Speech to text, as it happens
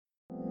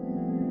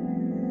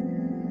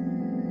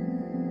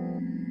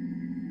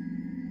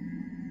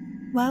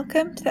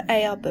Welcome to the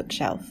AR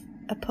Bookshelf,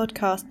 a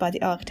podcast by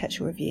the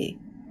Architectural Review.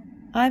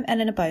 I'm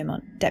Eleanor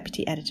Beaumont,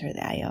 Deputy Editor at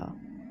the AR.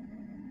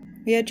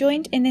 We are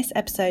joined in this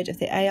episode of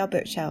the AR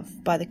Bookshelf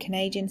by the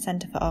Canadian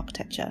Centre for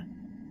Architecture,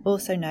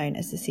 also known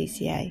as the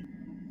CCA,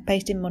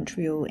 based in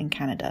Montreal in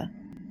Canada.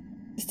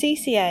 The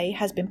CCA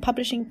has been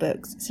publishing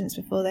books since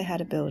before they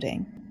had a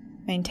building,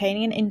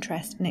 maintaining an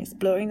interest in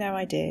exploring their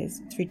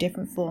ideas through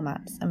different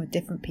formats and with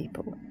different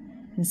people,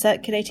 and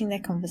circulating their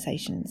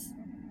conversations.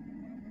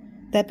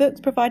 Their books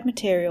provide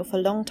material for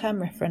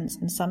long-term reference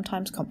and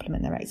sometimes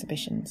complement their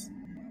exhibitions.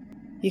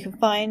 You can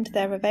find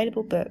their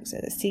available books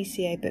at the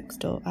CCA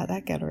bookstore at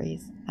their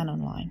galleries and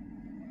online.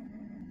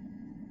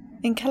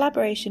 In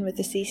collaboration with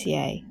the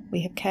CCA,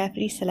 we have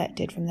carefully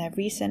selected from their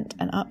recent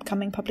and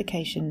upcoming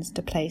publications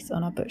to place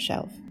on our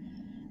bookshelf,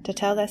 to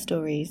tell their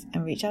stories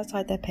and reach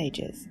outside their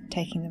pages,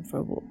 taking them for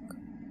a walk.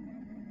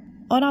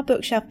 On our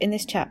bookshelf in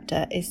this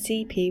chapter is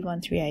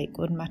CP138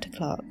 Gordon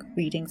Matta-Clark,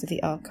 Readings of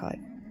the Archive,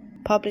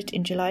 published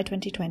in July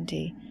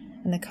 2020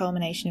 and the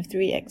culmination of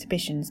 3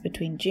 exhibitions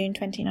between June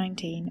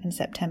 2019 and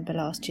September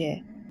last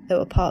year that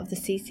were part of the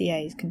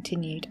CCA's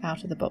continued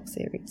Out of the Box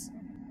series.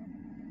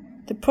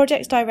 The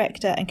project's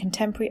director and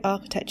contemporary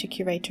architecture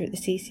curator at the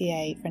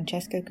CCA,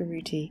 Francesco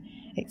Garuti,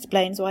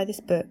 explains why this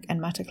book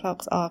and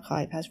Matta-Clark's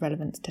archive has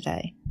relevance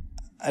today.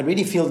 I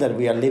really feel that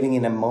we are living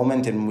in a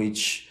moment in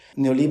which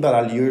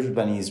neoliberal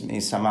urbanism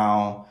is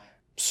somehow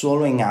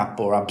swallowing up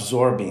or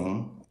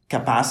absorbing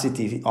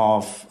capacity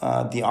of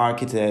the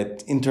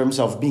architect in terms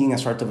of being a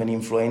sort of an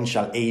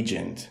influential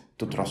agent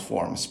to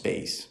transform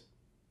space.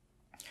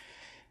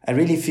 I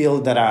really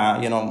feel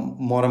that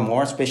more and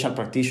more spatial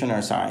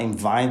practitioners are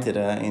invited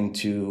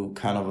into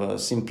kind of a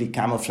simply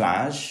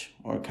camouflage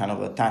or kind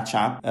of a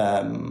touch-up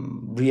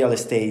real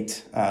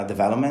estate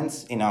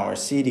developments in our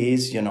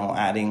cities,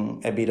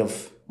 adding a bit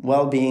of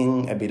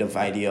well-being, a bit of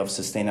idea of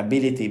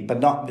sustainability,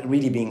 but not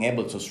really being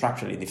able to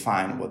structurally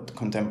define what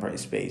contemporary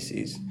space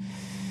is.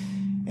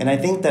 And I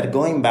think that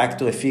going back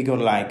to a figure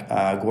like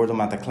Gordon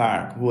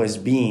Matta-Clark, who has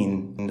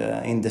been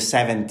in the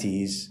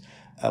 70s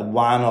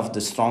one of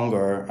the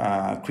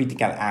stronger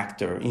critical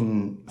actor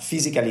in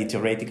physically,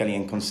 theoretically,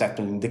 and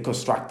conceptually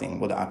deconstructing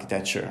what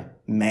architecture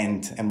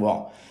meant and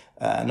what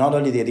not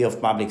only the idea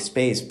of public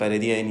space, but the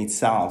idea in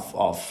itself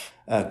of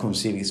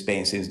conceiving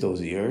space in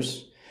those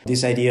years.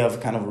 This idea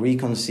of kind of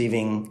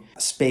reconceiving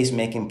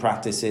space-making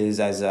practices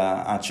as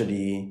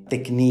actually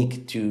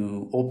technique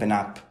to open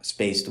up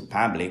space to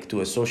public,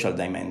 to a social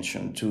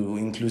dimension, to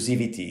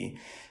inclusivity,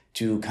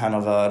 to kind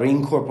of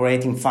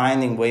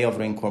finding way of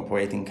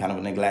reincorporating kind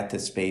of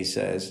neglected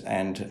spaces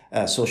and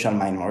social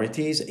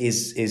minorities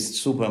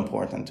is super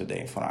important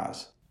today for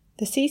us.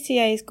 The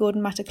CCA's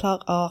Gordon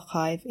Matta-Clark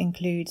archive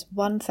includes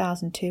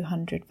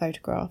 1,200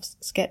 photographs,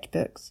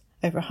 sketchbooks,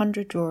 over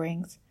 100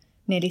 drawings,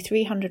 nearly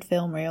 300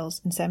 film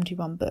reels and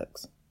 71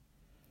 books.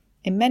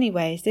 In many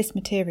ways, this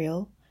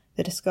material,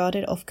 the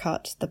discarded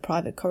offcuts, the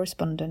private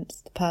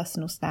correspondence, the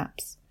personal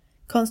snaps,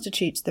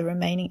 constitutes the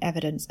remaining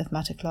evidence of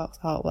Matta-Clark's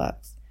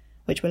artworks,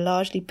 which were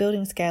largely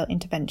building-scale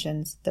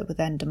interventions that were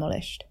then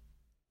demolished.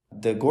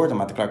 The Gordon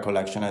Matta-Clark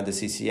collection at the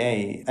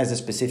CCA has a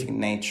specific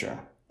nature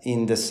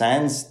in the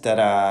sense that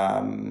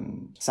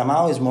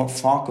somehow is more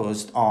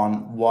focused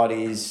on what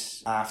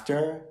is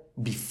after,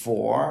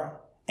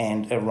 before,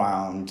 and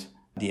around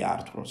the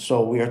artwork.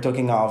 So we are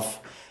talking of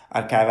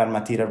archival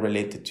material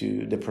related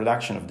to the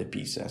production of the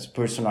pieces,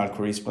 personal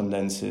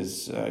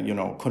correspondences,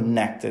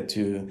 connected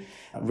to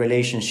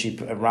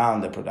relationship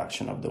around the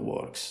production of the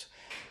works,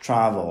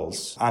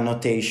 travels,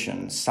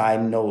 annotations,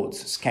 side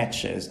notes,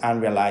 sketches,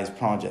 unrealized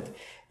project,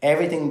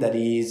 everything that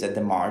is at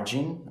the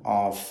margin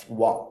of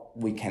what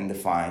we can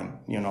define,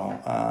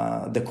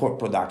 the core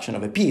production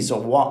of a piece,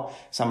 or what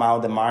somehow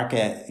the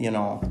market,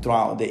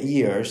 throughout the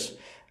years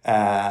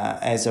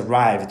has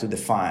arrived to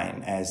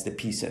define as the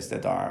pieces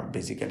that are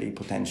basically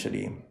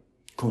potentially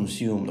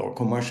consumed or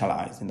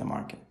commercialized in the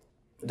market.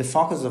 The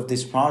focus of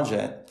this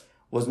project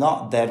was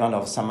not that one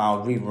of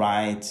somehow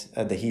rewrite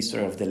the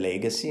history of the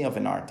legacy of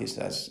an artist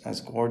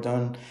as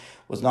Gordon,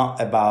 was not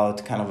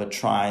about kind of a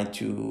try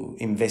to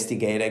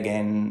investigate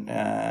again,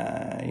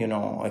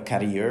 a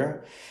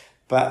career,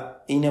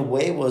 but in a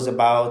way was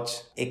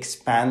about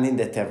expanding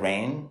the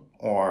terrain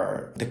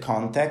or the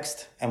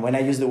context. And when I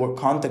use the word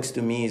context,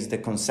 to me is the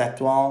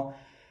conceptual,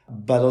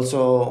 but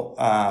also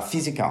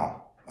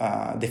physical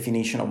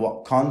definition of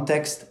what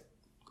context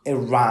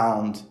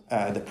around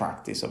the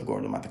practice of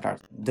Gordon Matta-Clark.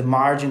 The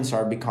margins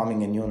are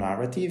becoming a new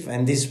narrative,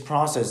 and this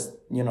process,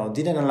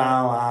 didn't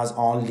allow us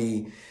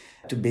only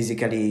to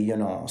basically,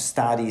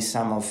 study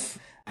some of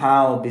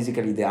how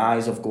basically the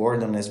eyes of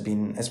Gordon has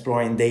been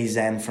exploring Day's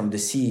End from the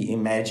sea,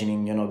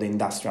 imagining, the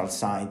industrial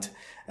site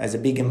as a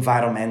big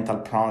environmental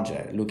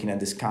project, looking at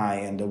the sky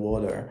and the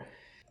water,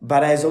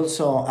 but has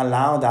also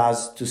allowed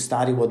us to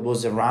study what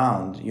was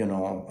around,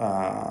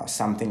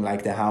 something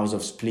like the House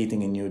of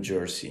Splitting in New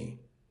Jersey.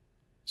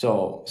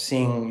 So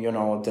seeing,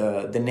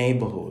 the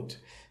neighborhood,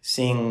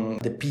 seeing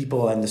the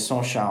people and the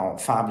social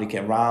fabric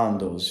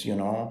around those,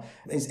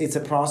 it's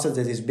a process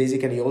that is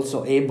basically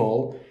also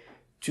able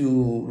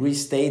to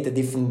restate a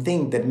different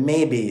thing, that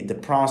maybe the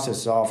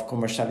process of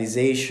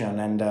commercialization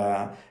and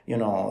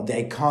the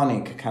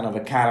iconic kind of a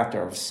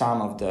character of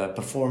some of the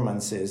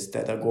performances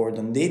that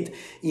Gordon did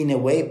in a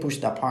way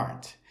pushed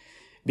apart,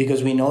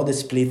 because we know the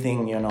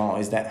splitting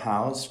is that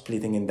house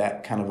splitting in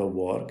that kind of a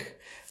work,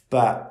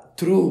 but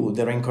through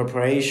the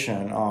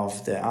reincorporation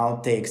of the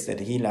outtakes that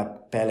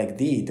Hila Pelek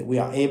did, we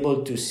are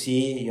able to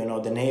see,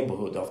 the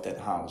neighborhood of that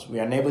house. We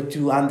are able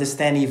to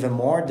understand even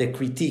more the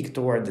critique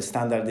toward the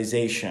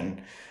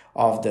standardization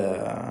of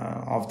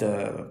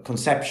the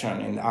conception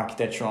in the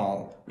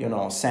architectural,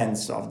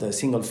 sense of the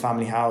single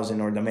family house in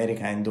North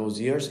America in those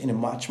years in a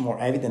much more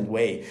evident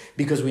way,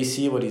 because we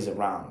see what is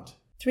around.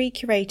 3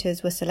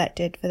 curators were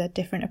selected for their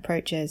different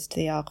approaches to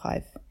the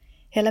archive.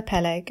 Hila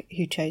Pelek,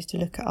 who chose to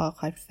look at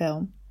archived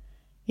film,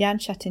 Jan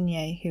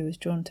Chatinier, who was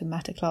drawn to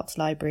Matta-Clark's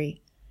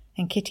library,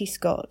 and Kitty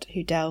Scott,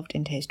 who delved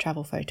into his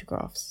travel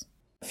photographs.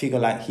 A figure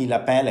like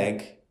Hila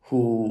Pelek,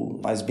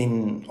 who has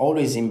been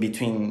always in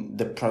between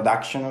the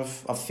production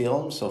of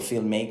film, so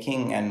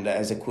filmmaking, and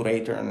as a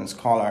curator and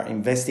scholar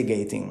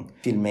investigating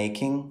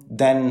filmmaking.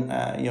 Then,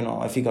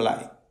 a figure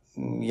like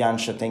Jan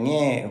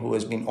Chatinier, who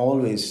has been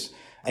always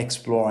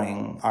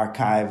exploring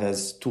archive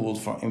as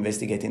tools for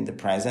investigating the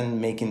present,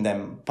 making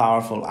them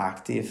powerful,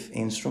 active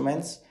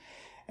instruments.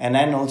 And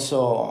then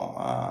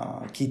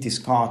also Kitty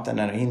Scott and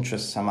her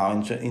interest somehow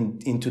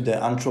into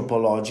the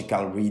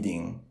anthropological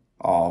reading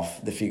of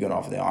the figure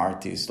of the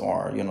artist,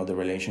 or, the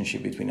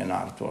relationship between an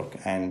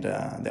artwork and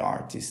the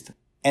artist.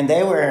 And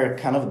they were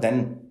kind of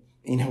then,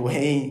 in a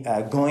way,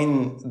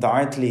 going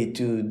directly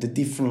to the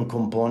different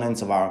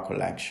components of our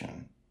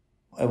collection.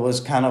 It was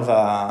kind of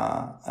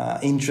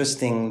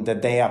interesting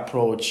that they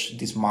approach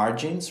these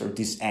margins or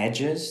these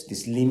edges,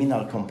 these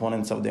liminal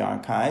components of the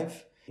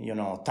archive,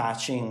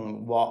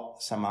 touching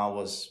what somehow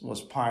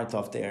was part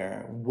of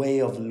their way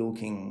of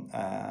looking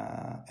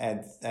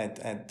at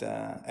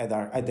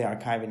the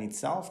archive in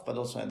itself, but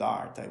also at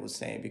art, I would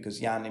say, because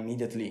Jan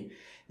immediately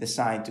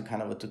decided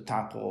to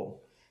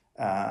tackle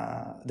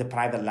the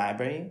private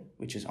library,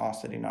 which is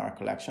hosted in our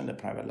collection, the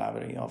private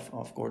library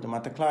of Gordon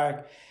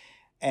Matta-Clark,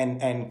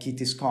 and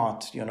Kitty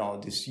Scott,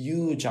 this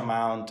huge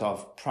amount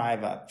of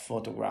private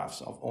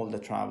photographs of all the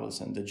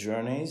travels and the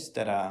journeys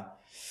that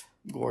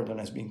Gordon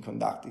has been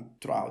conducting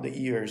throughout the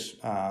years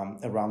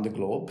around the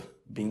globe,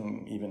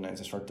 being even as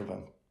a sort of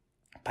a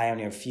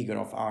pioneer figure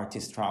of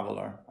artist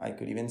traveler, I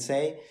could even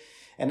say.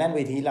 And then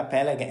with Hila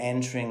Pelek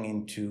entering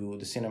into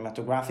the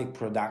cinematographic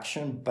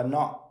production, but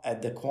not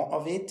at the core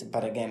of it,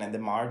 but again at the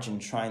margin,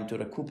 trying to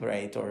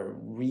recuperate or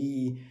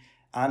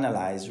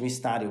reanalyze,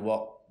 restudy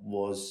what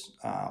was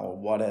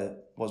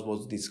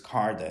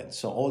discarded.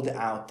 So all the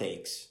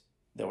outtakes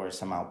that were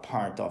somehow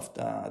part of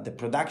the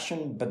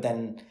production, but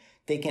then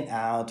taken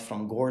out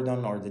from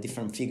Gordon or the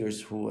different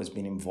figures who has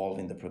been involved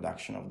in the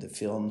production of the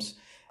films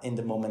in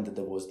the moment that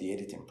there was the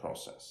editing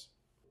process.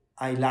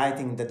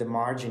 Highlighting that the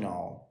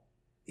marginal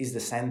is the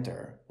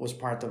center was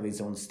part of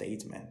his own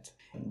statement.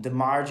 The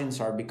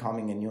margins are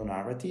becoming a new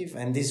narrative,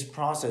 and this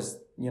process,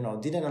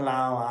 didn't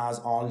allow us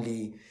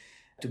only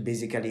to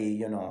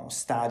basically,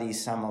 study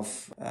some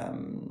of,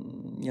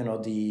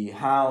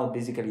 how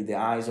basically the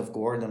eyes of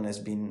Gordon has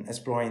been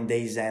exploring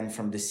Days End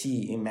from the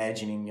sea,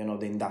 imagining,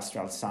 the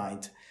industrial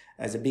site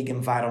as a big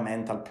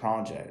environmental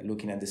project,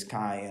 looking at the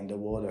sky and the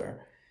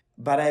water,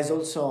 but has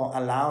also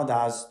allowed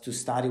us to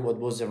study what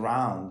was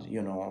around,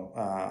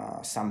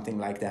 something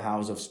like the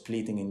House of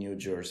Splitting in New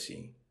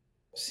Jersey,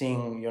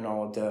 seeing,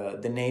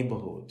 the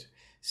neighborhood,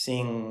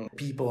 seeing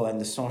people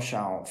and the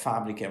social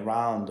fabric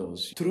around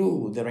those.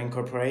 Through the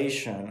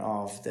reincorporation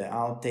of the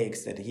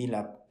outtakes that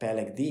Hila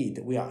Pelek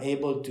did, we are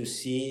able to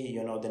see,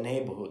 the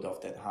neighborhood of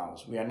that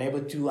house. We are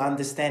able to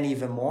understand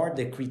even more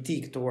the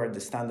critique toward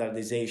the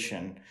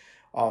standardization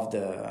of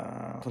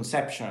the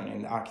conception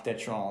in the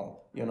architectural,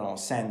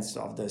 sense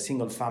of the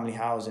single family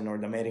house in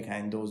North America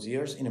in those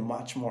years in a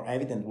much more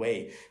evident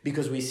way,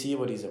 because we see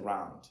what is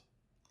around.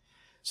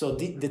 So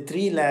the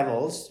 3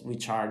 levels,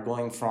 which are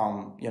going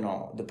from,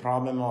 the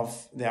problem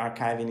of the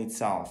archive in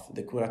itself,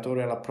 the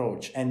curatorial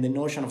approach, and the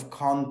notion of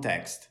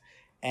context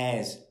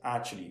as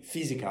actually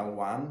physical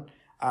one,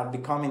 are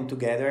becoming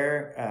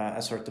together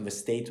a sort of a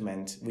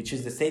statement, which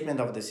is the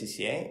statement of the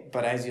CCA,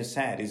 but as you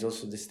said, is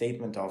also the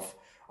statement of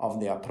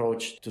the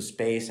approach to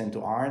space and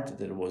to art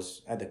that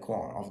was at the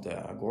core of the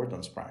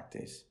Gordon's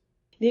practice.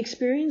 The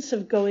experience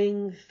of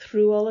going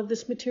through all of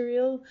this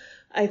material,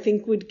 I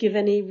think, would give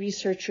any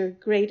researcher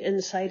great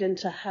insight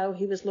into how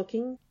he was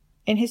looking.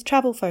 In his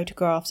travel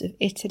photographs of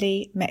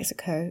Italy,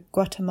 Mexico,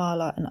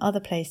 Guatemala and other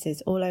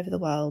places all over the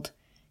world,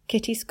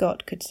 Kitty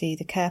Scott could see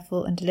the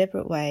careful and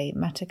deliberate way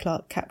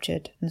Matta-Clark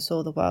captured and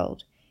saw the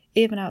world,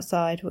 even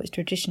outside what is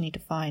traditionally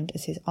defined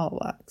as his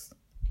artworks.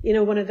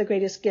 One of the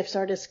greatest gifts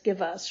artists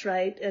give us,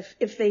 right?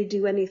 If they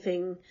do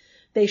anything,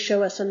 they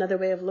show us another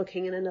way of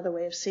looking and another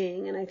way of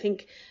seeing. And I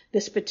think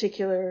this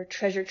particular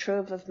treasure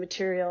trove of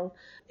material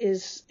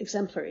is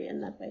exemplary in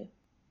that way.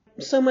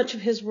 So much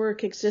of his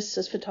work exists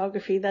as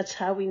photography. That's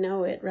how we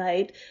know it,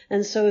 right?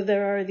 And so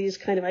there are these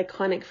kind of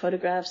iconic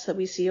photographs that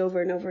we see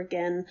over and over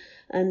again,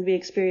 and we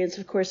experience,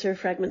 of course, there are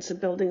fragments of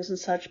buildings and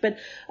such. But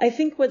I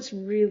think what's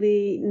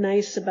really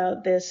nice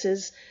about this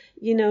is,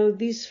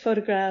 these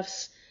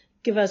photographs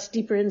give us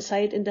deeper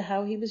insight into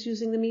how he was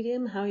using the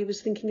medium, how he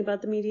was thinking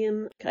about the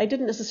medium. I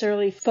didn't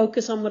necessarily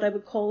focus on what I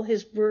would call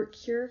his work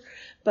here,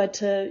 but,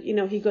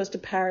 he goes to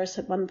Paris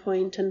at one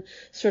point and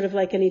sort of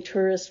like any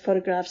tourist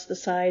photographs the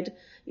side,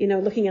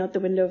 looking out the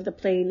window of the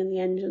plane and the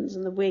engines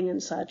and the wing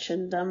and such.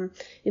 And,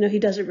 he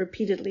does it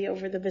repeatedly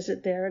over the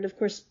visit there. And of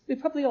course, we've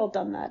probably all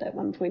done that at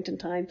one point in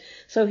time.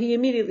 So he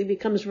immediately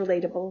becomes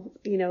relatable,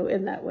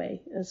 in that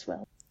way as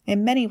well.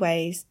 In many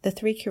ways, the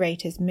three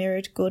curators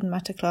mirrored Gordon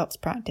Matta-Clark's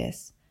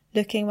practice,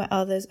 looking where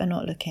others are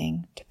not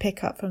looking, to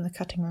pick up from the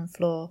cutting room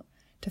floor,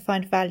 to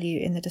find value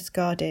in the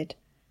discarded,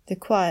 the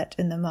quiet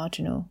in the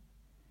marginal.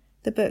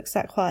 The book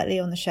sat quietly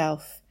on the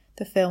shelf,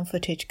 the film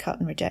footage cut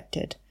and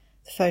rejected,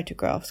 the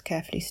photographs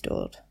carefully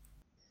stored.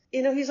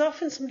 He's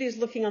often somebody who's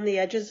looking on the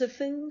edges of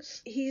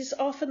things. He's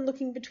often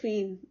looking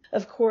between.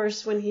 Of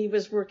course, when he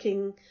was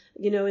working,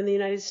 in the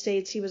United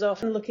States, he was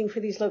often looking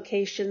for these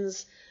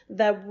locations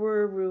that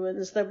were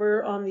ruins, that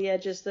were on the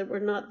edges, that were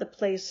not the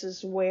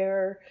places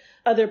where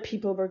other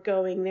people were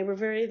going. They were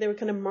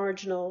kind of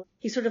marginal.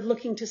 He's sort of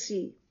looking to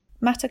see.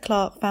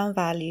 Matta-Clark found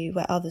value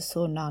where others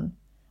saw none.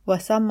 Where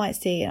some might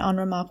see an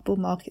unremarkable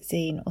market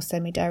scene or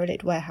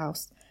semi-derelict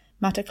warehouse,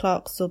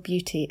 Matta-Clark saw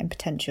beauty and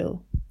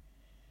potential.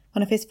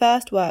 One of his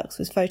first works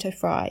was Photo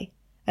Fry,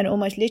 an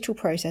almost literal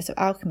process of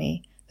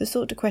alchemy that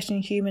sought to question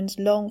humans'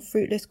 long,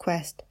 fruitless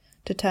quest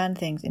to turn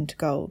things into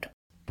gold.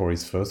 For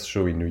his first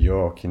show in New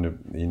York,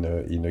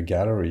 in a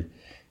gallery,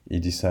 he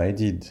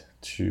decided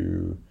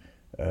to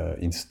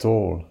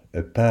install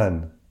a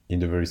pan in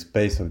the very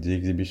space of the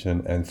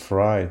exhibition and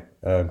fry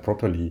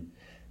properly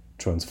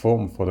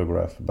transform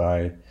photograph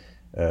by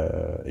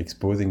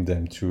exposing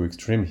them to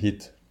extreme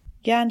heat.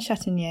 Yann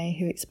Chatinier,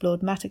 who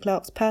explored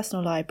Matta-Clark's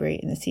personal library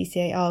in the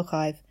CCA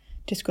archive,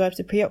 describes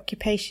the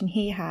preoccupation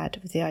he had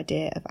with the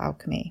idea of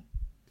alchemy.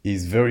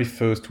 His very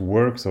first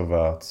works of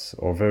art,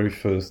 or very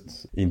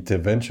first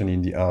intervention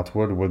in the art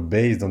world, were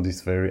based on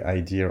this very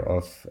idea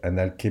of an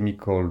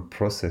alchemical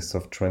process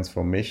of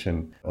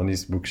transformation. On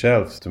his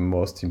bookshelves, the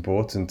most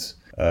important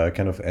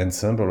kind of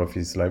ensemble of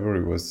his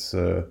library was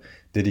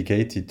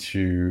dedicated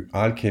to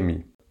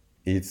alchemy.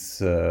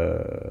 It's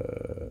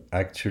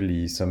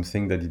actually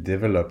something that he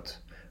developed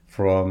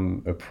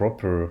from a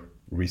proper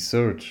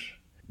research,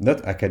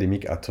 not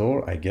academic at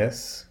all, I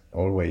guess,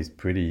 always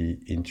pretty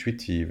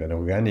intuitive and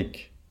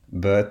organic,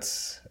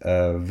 but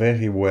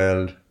very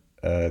well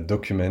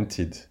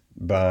documented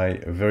by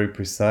a very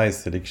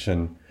precise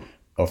selection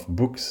of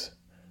books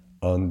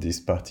on this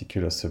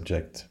particular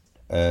subject.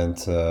 And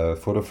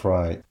Photo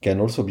Fry can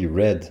also be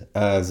read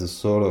as a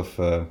sort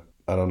of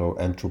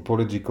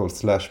anthropological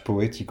 /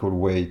 poetical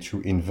way to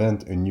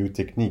invent a new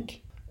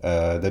technique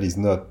that is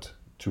not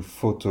to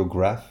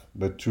photograph,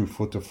 but to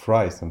photo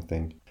fry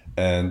something.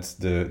 And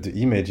the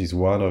image is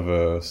one of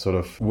a sort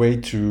of way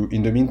to,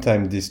 in the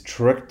meantime,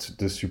 destruct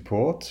the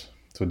support,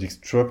 so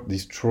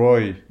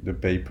destroy the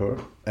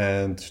paper,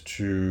 and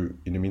to,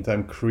 in the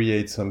meantime,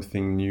 create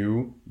something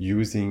new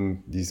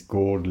using this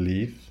gold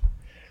leaf,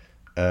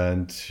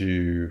 and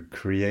to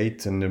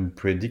create an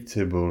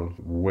unpredictable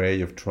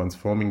way of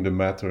transforming the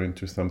matter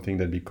into something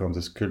that becomes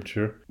a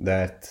sculpture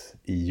that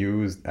he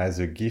used as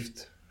a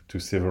gift to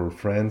several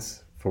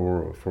friends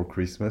for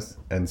Christmas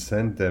and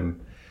sent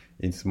them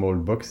in small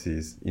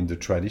boxes in the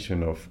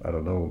tradition of,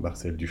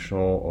 Marcel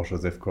Duchamp or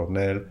Joseph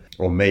Cornell,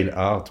 or mail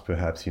art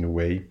perhaps in a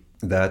way,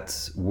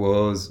 that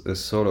was a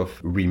sort of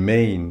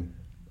remain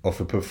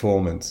of a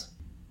performance.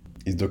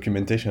 His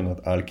documentation of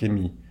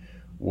alchemy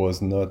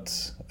was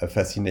not a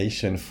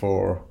fascination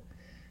for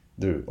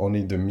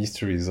only the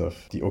mysteries of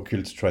the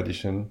occult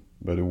tradition,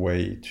 but a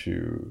way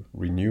to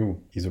renew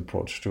his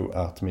approach to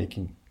art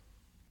making.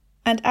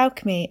 And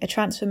alchemy, a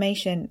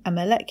transformation, a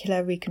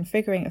molecular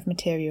reconfiguring of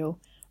material,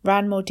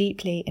 ran more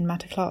deeply in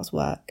Matta-Clark's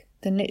work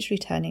than literally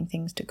turning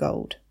things to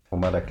gold. For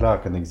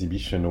Matta-Clark, an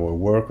exhibition or a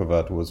work of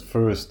art was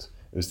first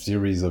a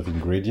series of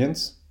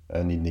ingredients,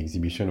 and in the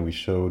exhibition we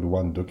showed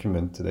one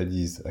document that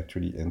is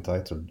actually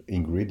entitled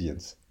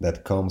Ingredients,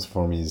 that comes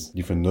from his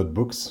different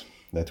notebooks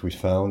that we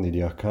found in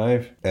the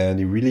archive. And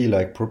he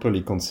really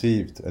properly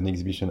conceived an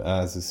exhibition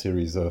as a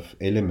series of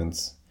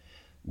elements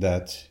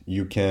that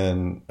you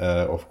can,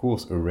 of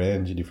course,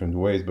 arrange in different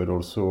ways, but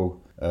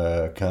also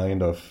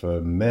kind of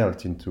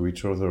melt into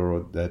each other,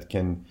 or that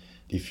can,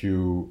 if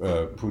you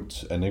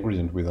put an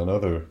ingredient with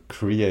another,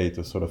 create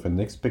a sort of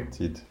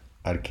unexpected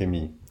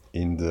alchemy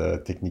in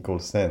the technical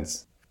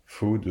sense.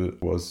 Food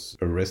was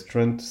a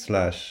restaurant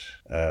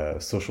 /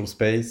 social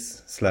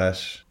space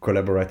 /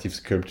 collaborative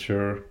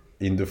sculpture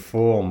in the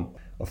form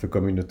of a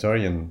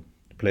communitarian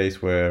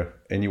place where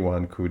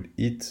anyone could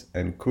eat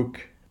and cook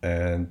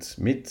and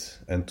meet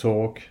and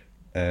talk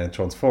and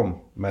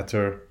transform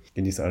matter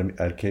in this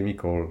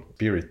alchemical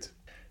spirit.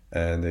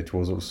 And it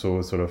was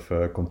also sort of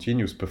a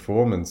continuous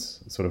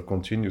performance, sort of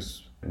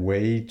continuous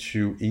way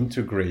to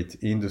integrate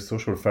in the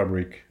social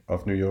fabric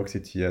of New York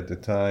City at the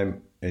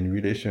time in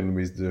relation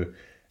with the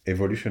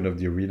evolution of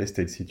the real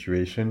estate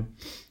situation.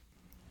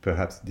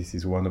 Perhaps this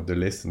is one of the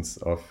lessons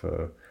of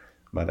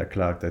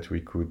Matta-Clark that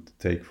we could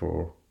take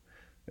for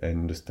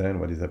and understand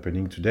what is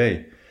happening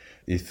today.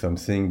 Is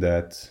something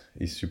that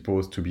is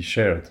supposed to be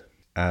shared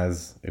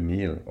as a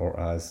meal or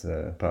as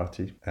a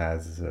party,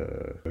 as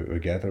a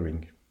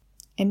gathering.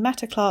 In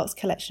Matta-Clark's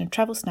collection of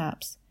travel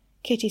snaps,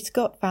 Kitty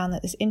Scott found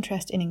that this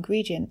interest in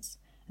ingredients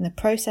and the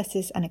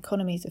processes and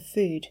economies of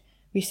food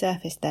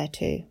resurfaced there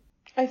too.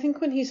 I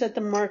think when he's at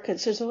the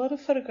markets, there's a lot of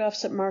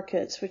photographs at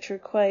markets which are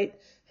quite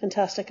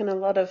fantastic, and a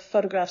lot of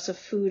photographs of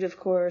food, of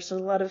course,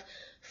 and a lot of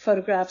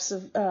photographs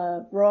of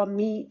raw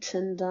meat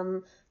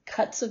and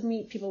cuts of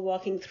meat, people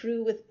walking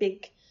through with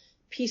big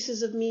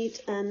pieces of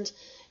meat. And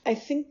I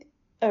think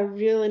a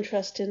real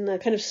interest in the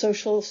kind of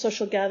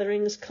social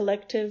gatherings,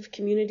 collective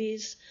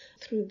communities.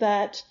 Through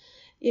that,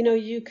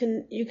 you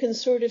can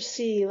sort of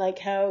see like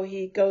how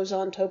he goes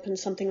on to open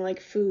something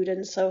like Food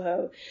in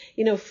Soho.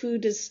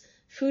 Food is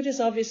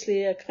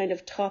obviously a kind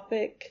of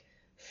topic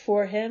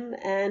for him,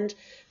 and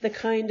the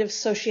kind of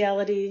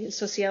sociality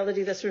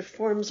that sort of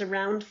forms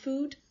around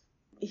food.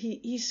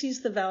 He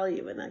sees the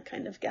value in that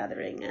kind of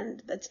gathering,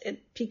 and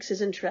it piques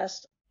his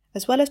interest.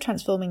 As well as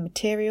transforming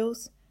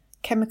materials,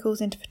 chemicals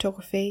into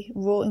photography,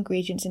 raw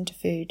ingredients into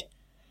food,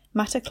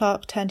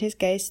 Matta-Clark turned his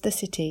gaze to the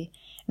city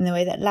in the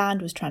way that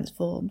land was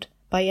transformed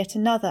by yet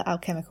another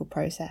alchemical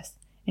process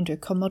into a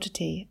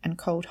commodity and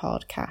cold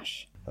hard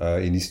cash.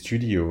 In his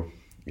studio,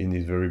 in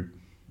his very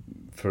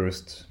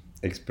first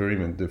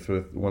experiment,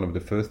 one of the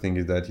first things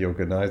is that he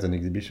organized an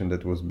exhibition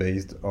that was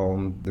based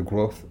on the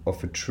growth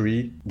of a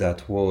tree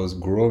that was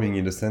growing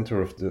in the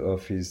center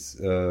of his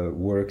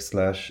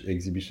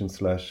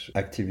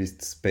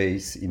work/exhibition/activist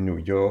space in New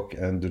York,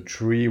 and the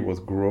tree was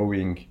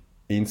growing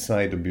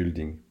inside the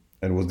building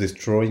and was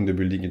destroying the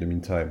building in the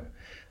meantime,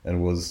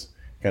 and was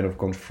kind of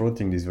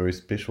confronting this very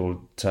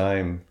special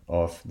time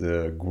of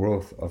the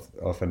growth of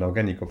a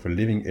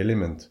living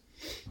element,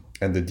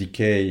 and the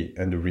decay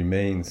and the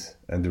remains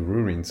and the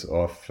ruins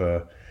of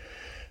the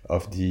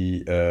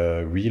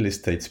real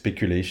estate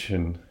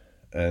speculation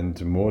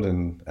and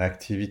modern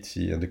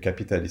activity and the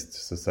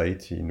capitalist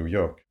society in New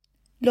York.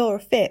 Laura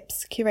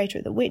Phipps, curator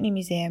at the Whitney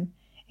Museum,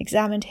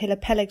 examined Hilla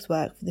Peleg's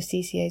work for the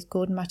CCA's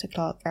Gordon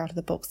Matta-Clark Out of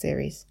the Box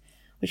series,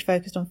 which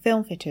focused on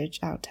film footage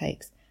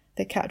outtakes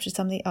that captured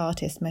some of the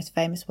artist's most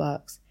famous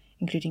works,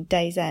 including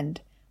Day's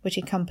End, which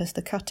encompassed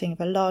the cutting of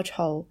a large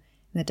hole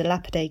in the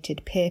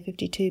dilapidated Pier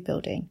 52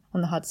 building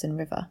on the Hudson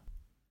River.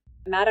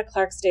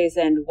 Matta-Clark's Day's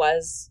End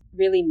was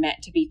really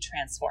meant to be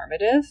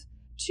transformative,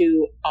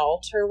 to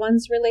alter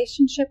one's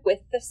relationship with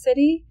the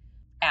city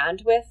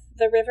and with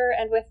the river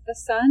and with the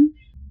sun.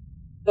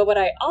 But what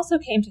I also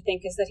came to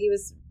think is that he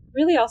was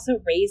really also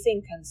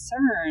raising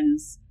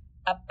concerns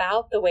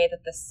about the way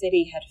that the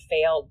city had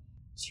failed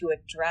to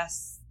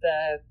address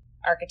the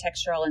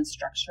architectural and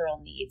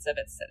structural needs of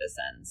its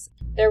citizens.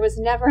 There was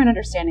never an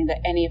understanding that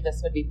any of this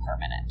would be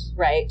permanent,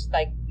 right?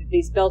 Like,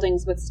 these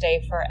buildings would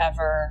stay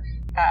forever.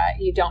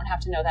 You don't have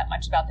to know that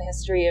much about the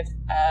history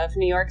of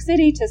New York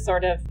City to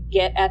sort of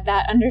get at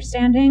that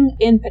understanding.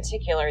 In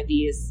particular,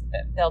 these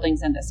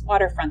buildings in this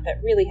waterfront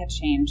that really had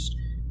changed,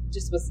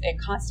 just was a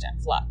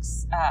constant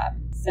flux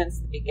since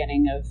the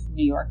beginning of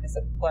New York as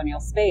a colonial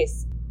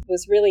space. It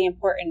was really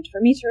important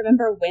for me to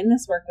remember when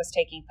this work was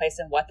taking place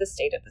and what the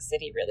state of the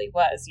city really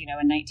was. In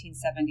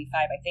 1975,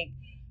 I think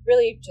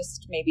really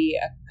just maybe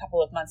a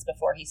couple of months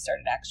before he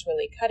started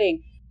actually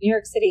cutting, New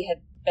York City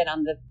had been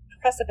on the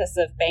precipice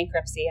of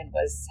bankruptcy and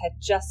had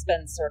just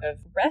been sort of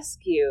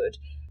rescued.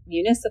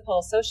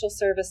 Municipal social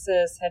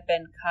services had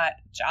been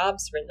cut,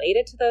 jobs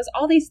related to those,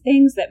 all these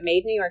things that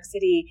made New York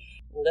City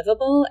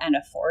livable and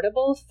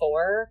affordable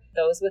for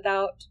those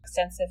without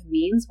extensive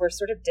means were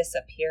sort of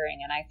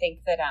disappearing. And I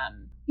think that,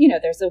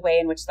 there's a way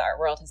in which the art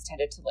world has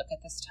tended to look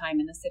at this time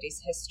in the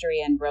city's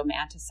history and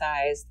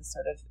romanticize the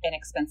sort of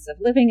inexpensive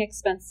living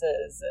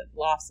expenses,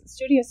 lofts and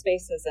studio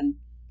spaces. And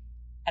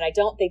I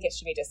don't think it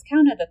should be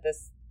discounted that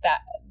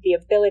the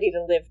ability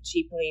to live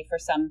cheaply for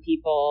some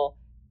people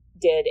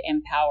did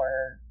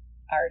empower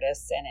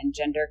artists and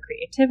engender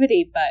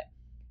creativity, but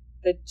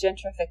the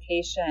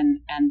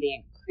gentrification and the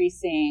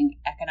increasing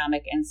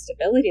economic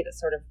instability that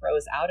sort of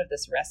rose out of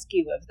this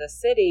rescue of the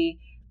city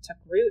took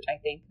root, I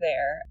think,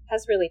 there,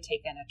 has really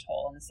taken a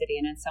toll on the city.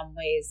 And in some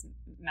ways,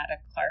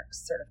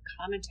 Matta-Clark's sort of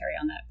commentary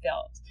on that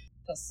feels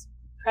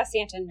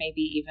prescient and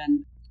maybe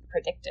even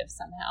predictive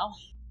somehow.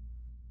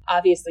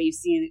 Obviously, you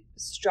see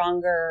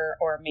stronger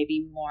or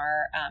maybe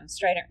more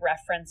strident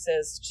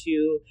references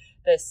to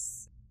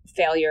this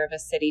failure of a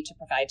city to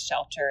provide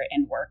shelter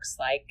in works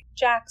like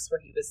Jack's, where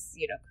he was,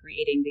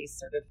 creating these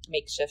sort of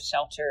makeshift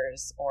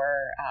shelters,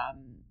 or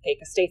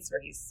Fake Estates,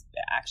 where he's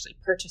actually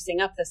purchasing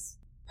up this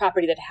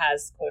property that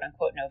has, quote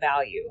unquote, no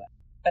value.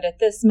 But at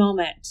this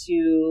moment,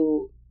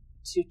 to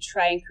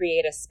try and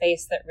create a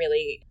space that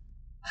really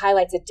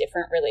highlights a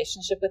different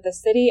relationship with the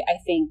city, I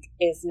think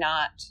is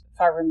not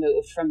far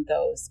removed from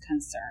those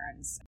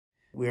concerns.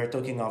 We are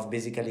talking of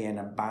basically an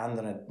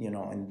abandoned,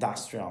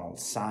 industrial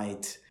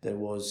site that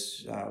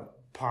was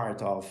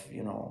part of,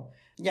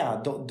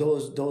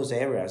 those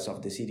areas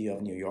of the city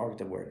of New York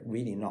that were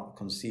really not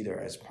considered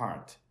as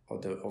part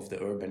of the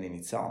urban in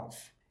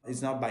itself.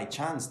 It's not by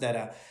chance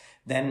that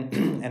then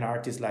an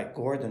artist like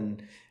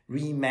Gordon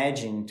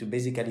reimagined to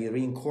basically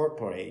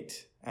reincorporate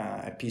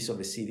a piece of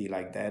a city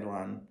like that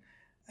one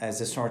as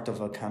a sort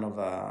of a kind of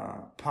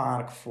a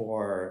park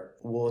for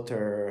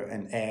water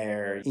and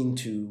air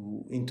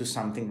into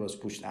something that was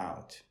pushed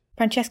out.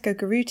 Francesco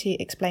Garuti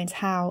explains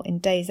how, in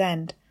Day's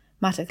End,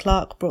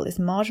 Matta-Clark brought this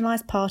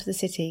marginalised part of the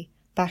city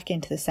back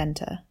into the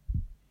centre.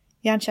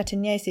 Jan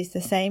Chatagnier sees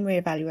the same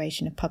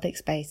re-evaluation of public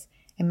space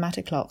in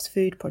Matta-Clark's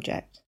food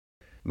project.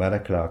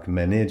 Matta-Clark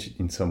managed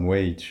in some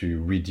way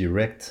to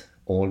redirect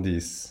all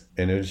this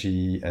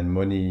energy and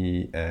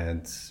money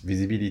and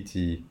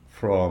visibility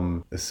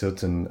from a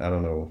certain,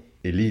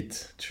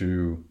 elite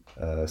to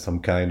some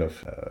kind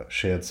of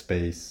shared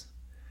space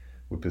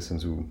with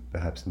persons who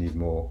perhaps need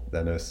more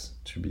than us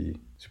to be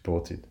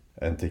supported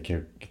and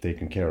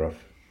taken care of.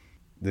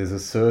 There's a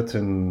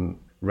certain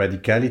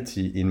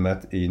radicality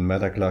in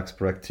Matta-Clark's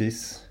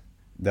practice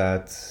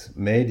that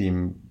made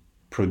him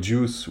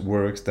produce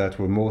works that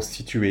were more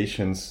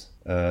situations,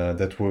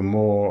 that were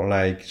more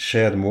like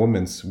shared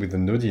moments with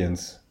an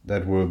audience,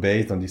 that were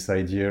based on this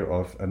idea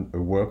of a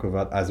work of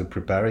art as a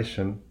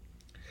preparation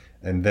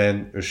and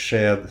then a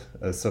shared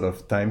sort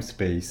of time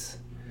space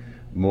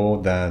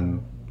more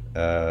than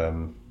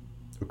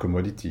a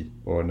commodity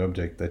or an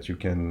object that you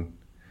can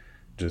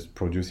just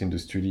produce in the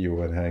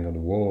studio and hang on the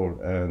wall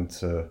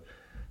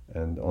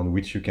and on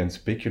which you can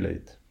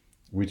speculate,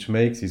 which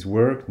makes his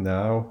work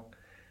now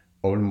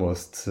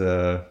almost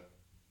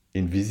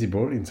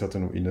invisible in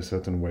a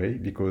certain way,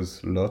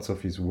 because lots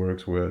of his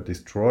works were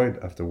destroyed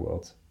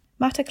afterwards.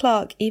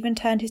 Matta-Clark even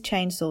turned his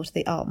chainsaw to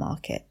the art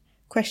market,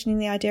 questioning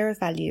the idea of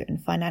value and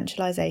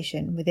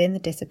financialisation within the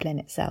discipline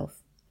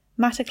itself.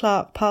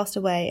 Matta-Clark passed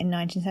away in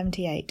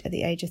 1978 at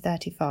the age of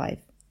 35.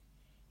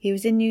 He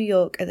was in New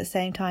York at the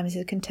same time as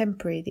his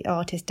contemporary, the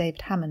artist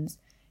David Hammons,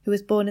 who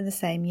was born in the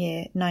same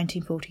year,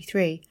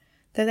 1943,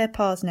 though their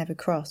paths never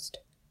crossed.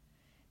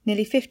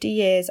 Nearly 50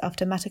 years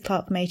after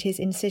Matta-Clark made his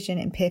incision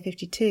in Pier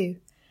 52,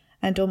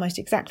 and almost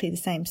exactly the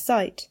same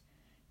site,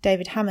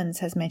 David Hammons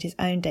has made his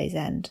own Day's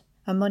End,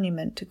 a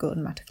monument to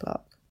Gordon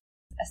Matta-Clark.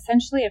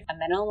 Essentially a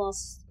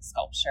minimalist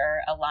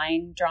sculpture, a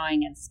line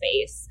drawing in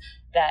space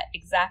that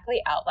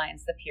exactly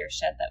outlines the pier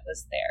shed that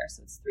was there.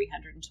 So it's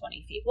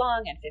 320 feet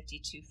long and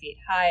 52 feet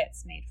high.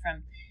 It's made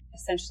from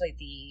essentially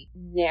the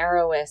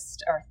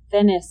narrowest or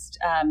thinnest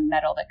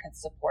metal that could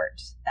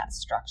support that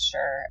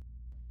structure.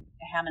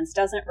 Hammons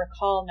doesn't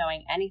recall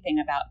knowing anything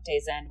about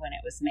Day's End when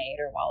it was made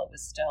or while it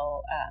was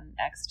still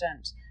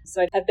extant.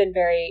 So I've been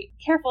very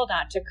careful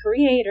not to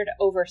create or to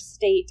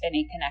overstate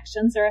any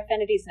connections or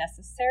affinities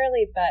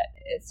necessarily, but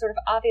it's sort of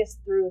obvious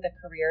through the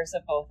careers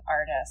of both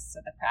artists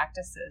or the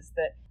practices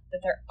that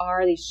there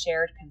are these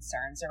shared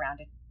concerns around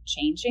a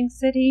changing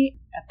city,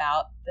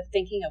 about the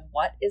thinking of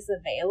what is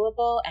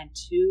available and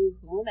to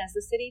whom as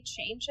the city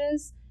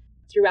changes.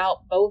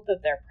 Throughout both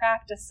of their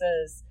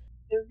practices,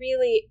 they're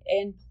really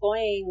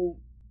employing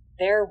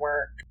their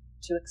work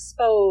to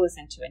expose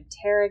and to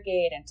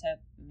interrogate and to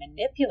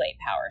manipulate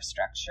power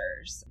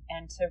structures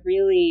and to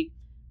really,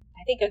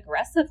 I think,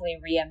 aggressively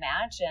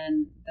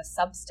reimagine the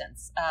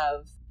substance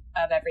of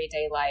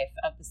everyday life,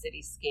 of the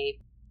cityscape.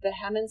 The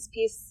Hammons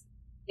piece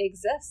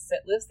exists.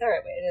 It lives there.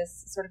 It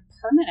is sort of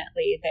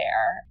permanently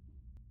there.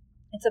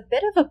 It's a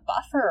bit of a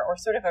buffer or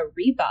sort of a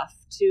rebuff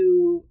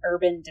to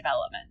urban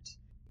development.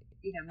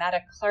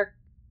 Matta-Clark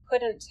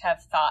couldn't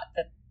have thought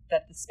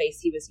that the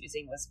space he was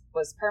using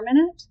was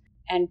permanent,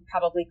 and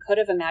probably could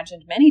have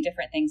imagined many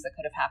different things that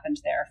could have happened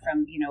there,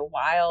 from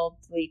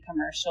wildly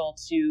commercial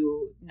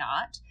to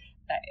not.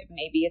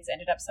 Maybe it's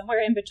ended up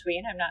somewhere in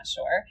between, I'm not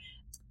sure.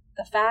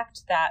 The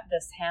fact that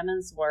this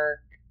Hammons work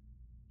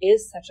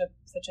is such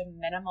a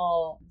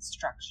minimal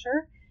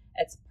structure,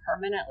 it's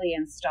permanently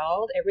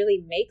installed, it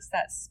really makes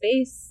that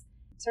space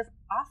sort of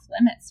off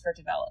limits for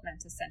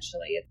development.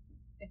 Essentially,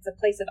 it's a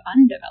place of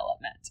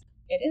undevelopment.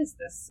 It is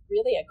this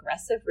really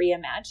aggressive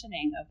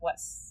reimagining of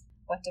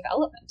what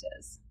development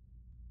is.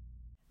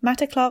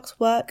 Matta-Clark's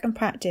work and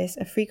practice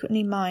are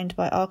frequently mined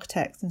by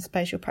architects and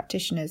spatial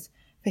practitioners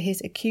for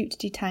his acute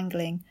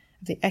detangling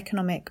of the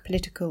economic,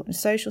 political and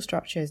social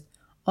structures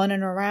on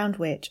and around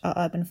which our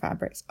urban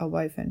fabrics are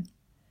woven.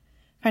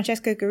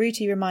 Francesco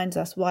Garuti reminds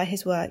us why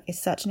his work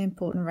is such an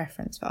important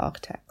reference for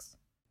architects.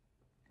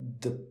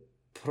 The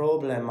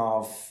problem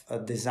of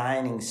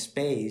designing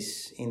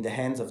space in the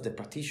hands of the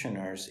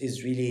practitioners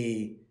is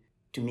really,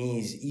 to me,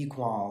 is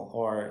equal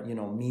or,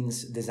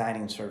 means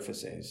designing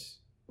surfaces.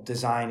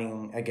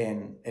 Designing,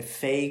 again, a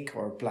fake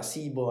or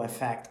placebo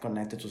effect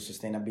connected to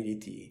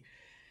sustainability.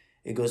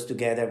 It goes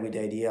together with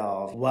the idea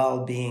of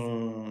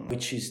well-being,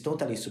 which is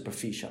totally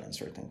superficial in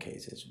certain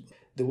cases.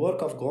 The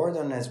work of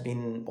Gordon has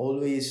been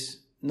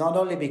always, not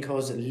only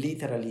because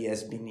literally he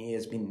has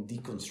been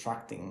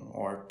deconstructing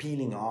or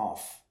peeling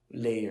off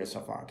layers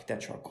of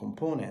architectural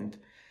component,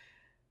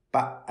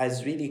 but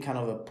has really kind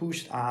of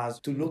pushed us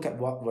to look at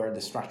what were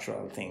the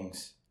structural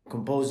things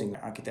composing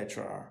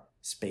architectural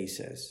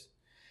spaces.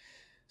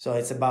 So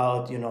it's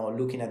about,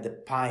 looking at the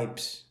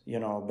pipes,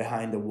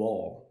 behind the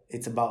wall.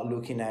 It's about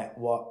looking at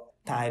what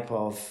type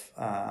of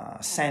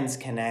sense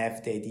can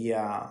have the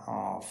idea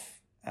of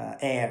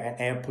air and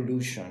air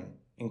pollution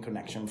in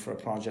connection for a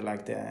project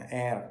like the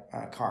air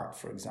cart,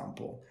 for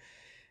example,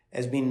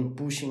 has been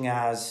pushing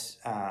us,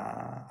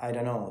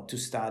 to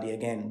study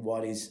again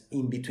what is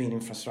in between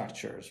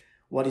infrastructures,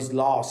 what is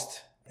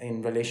lost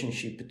in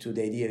relationship to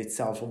the idea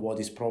itself of what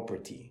is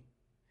property.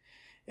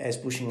 Is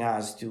pushing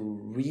us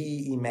to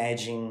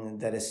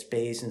reimagine that a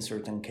space in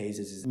certain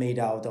cases is made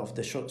out of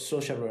the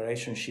social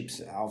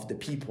relationships of the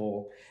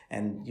people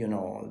and,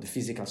 the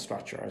physical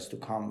structure has to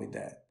come with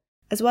that.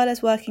 As well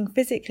as working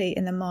physically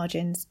in the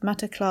margins,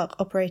 Matta-Clark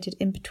operated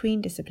in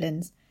between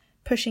disciplines,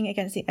 pushing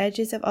against the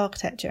edges of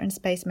architecture and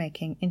space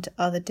making into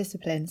other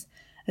disciplines,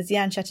 as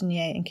Yann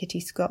Chatinier and Kitty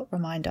Scott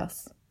remind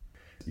us.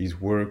 His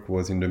work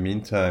was in the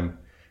meantime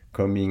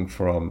coming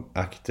from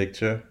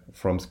architecture,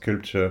 from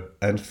sculpture,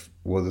 and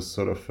was a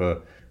sort of a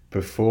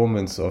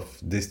performance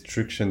of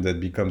destruction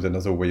that becomes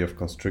another way of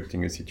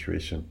constructing a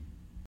situation.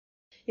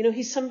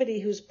 He's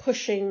somebody who's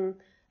pushing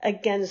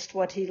against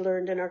what he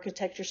learned in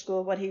architecture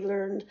school, what he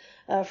learned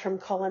from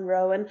Colin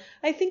Rowe. And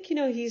I think,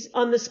 he's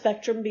on the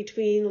spectrum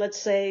between,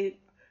 let's say,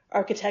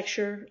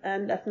 architecture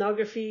and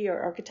ethnography or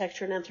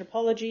architecture and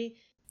anthropology.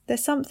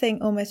 There's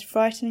something almost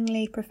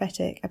frighteningly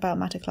prophetic about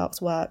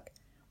Matta-Clark's work,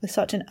 with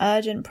such an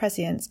urgent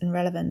prescience and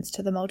relevance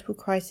to the multiple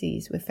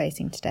crises we're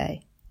facing today.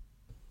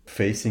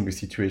 Facing a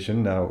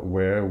situation now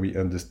where we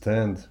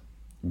understand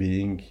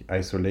being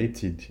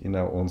isolated in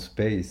our own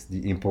space,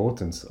 the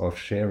importance of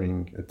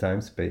sharing a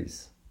time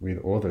space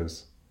with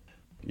others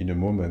in a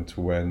moment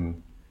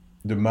when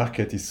the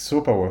market is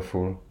so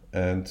powerful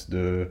and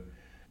the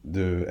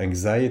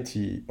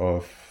anxiety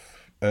of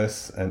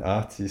us and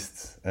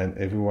artists and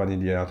everyone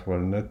in the art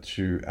world not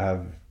to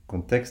have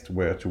context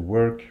where to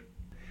work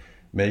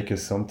make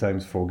us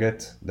sometimes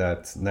forget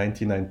that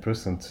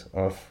 99%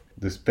 of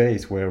the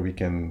space where we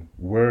can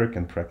work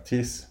and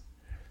practice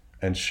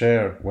and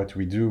share what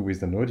we do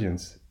with an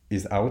audience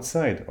is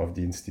outside of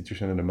the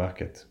institution and the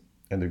market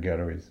and the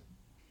galleries.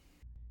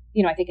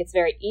 I think it's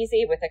very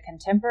easy with a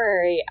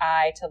contemporary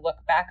eye to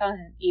look back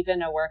on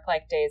even a work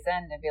like Days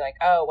End and be like,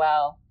 oh,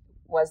 well,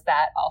 was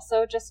that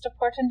also just a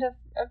portent of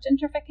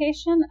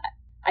gentrification?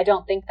 I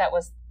don't think that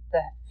was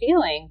the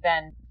feeling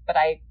then, but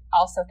I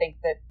also think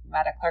that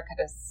Matta-Clark had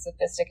a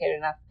sophisticated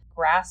enough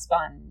grasp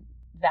on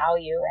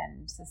value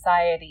and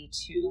society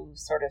to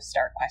sort of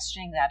start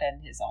questioning that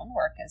in his own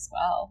work as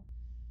well.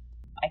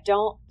 I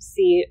don't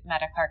see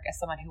Matta-Clark as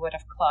someone who would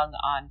have clung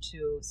on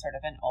to sort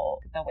of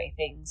the way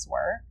things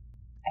were.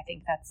 I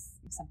think that's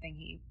something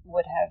he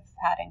would have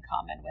had in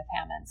common with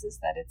Hammonds, is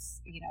that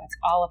it's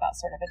all about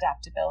sort of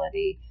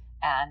adaptability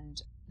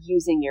and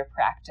using your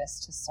practice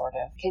to sort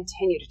of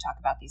continue to talk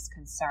about these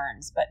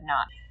concerns, but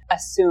not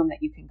assume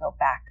that you can go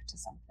back to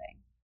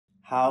something.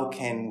 How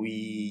can we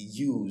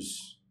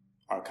use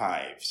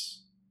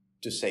archives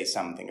to say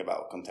something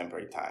about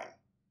contemporary time?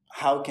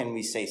 How can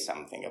we say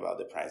something about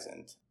the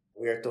present?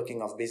 We are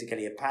talking of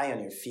basically a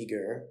pioneer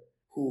figure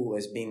who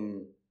has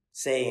been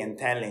saying and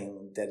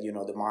telling that,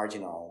 the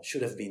marginal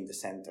should have been the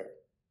center.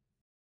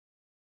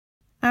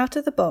 Out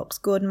of the box,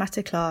 Gordon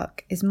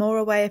Matta-Clark is more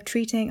a way of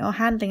treating or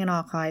handling an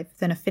archive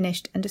than a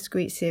finished and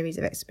discrete series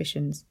of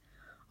exhibitions,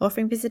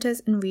 offering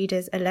visitors and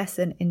readers a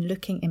lesson in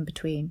looking in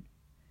between.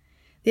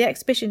 The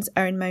exhibitions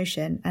are in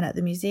motion and at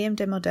the Museum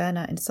der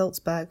Moderne in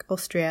Salzburg,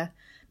 Austria,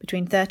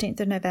 between 13th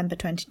of November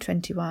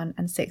 2021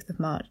 and 6th of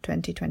March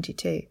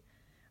 2022,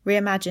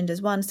 reimagined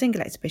as one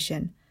single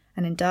exhibition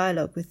and in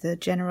dialogue with the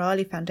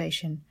Generali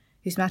Foundation,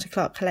 whose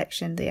Matta-Clark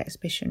collection the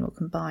exhibition will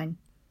combine.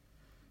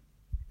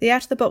 The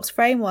out-of-the-box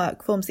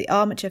framework forms the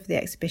armature for the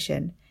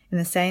exhibition in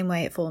the same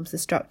way it forms the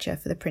structure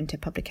for the printed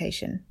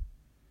publication.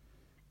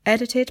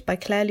 Edited by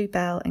Claire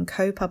Lubell and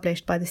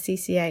co-published by the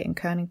CCA and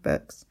Koenig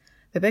Books,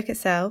 the book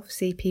itself,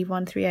 CP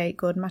 138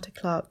 Gordon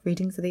Matta-Clark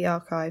Readings of the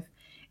Archive,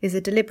 is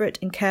a deliberate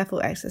and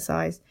careful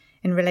exercise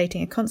in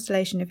relating a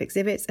constellation of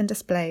exhibits and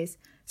displays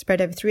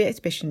spread over 3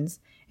 exhibitions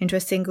into a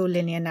single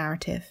linear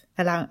narrative,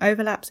 allowing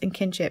overlaps and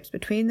kinships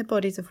between the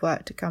bodies of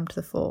work to come to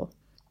the fore.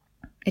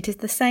 It is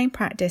the same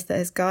practice that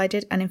has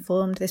guided and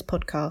informed this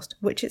podcast,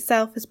 which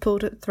itself has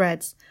pulled at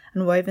threads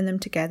and woven them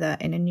together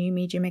in a new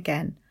medium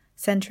again,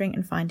 centering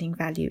and finding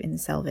value in the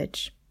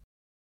selvage.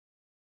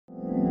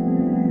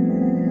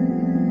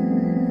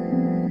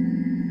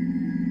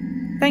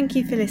 Thank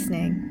you for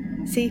listening.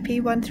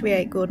 CP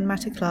 138 Gordon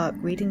Matta-Clark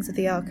Readings of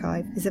the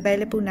Archive is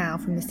available now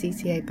from the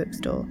CCA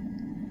bookstore.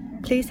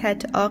 Please head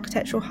to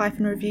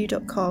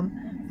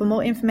architecturalreview.com for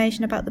more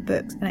information about the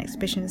books and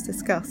exhibitions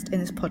discussed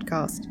in this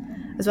podcast,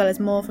 as well as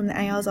more from the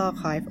AR's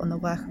archive on the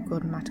work of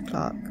Gordon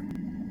Matta-Clark.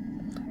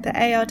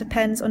 The AR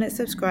depends on its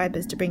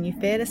subscribers to bring you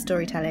fearless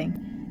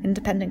storytelling,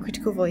 independent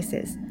critical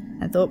voices,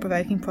 and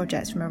thought-provoking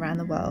projects from around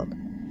the world.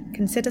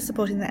 Consider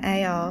supporting the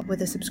AR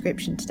with a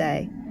subscription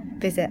today.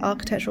 Visit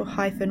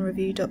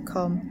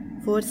architectural-review.com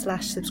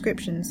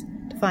 /subscriptions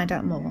to find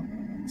out more.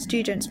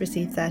 Students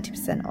receive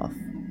 30% off.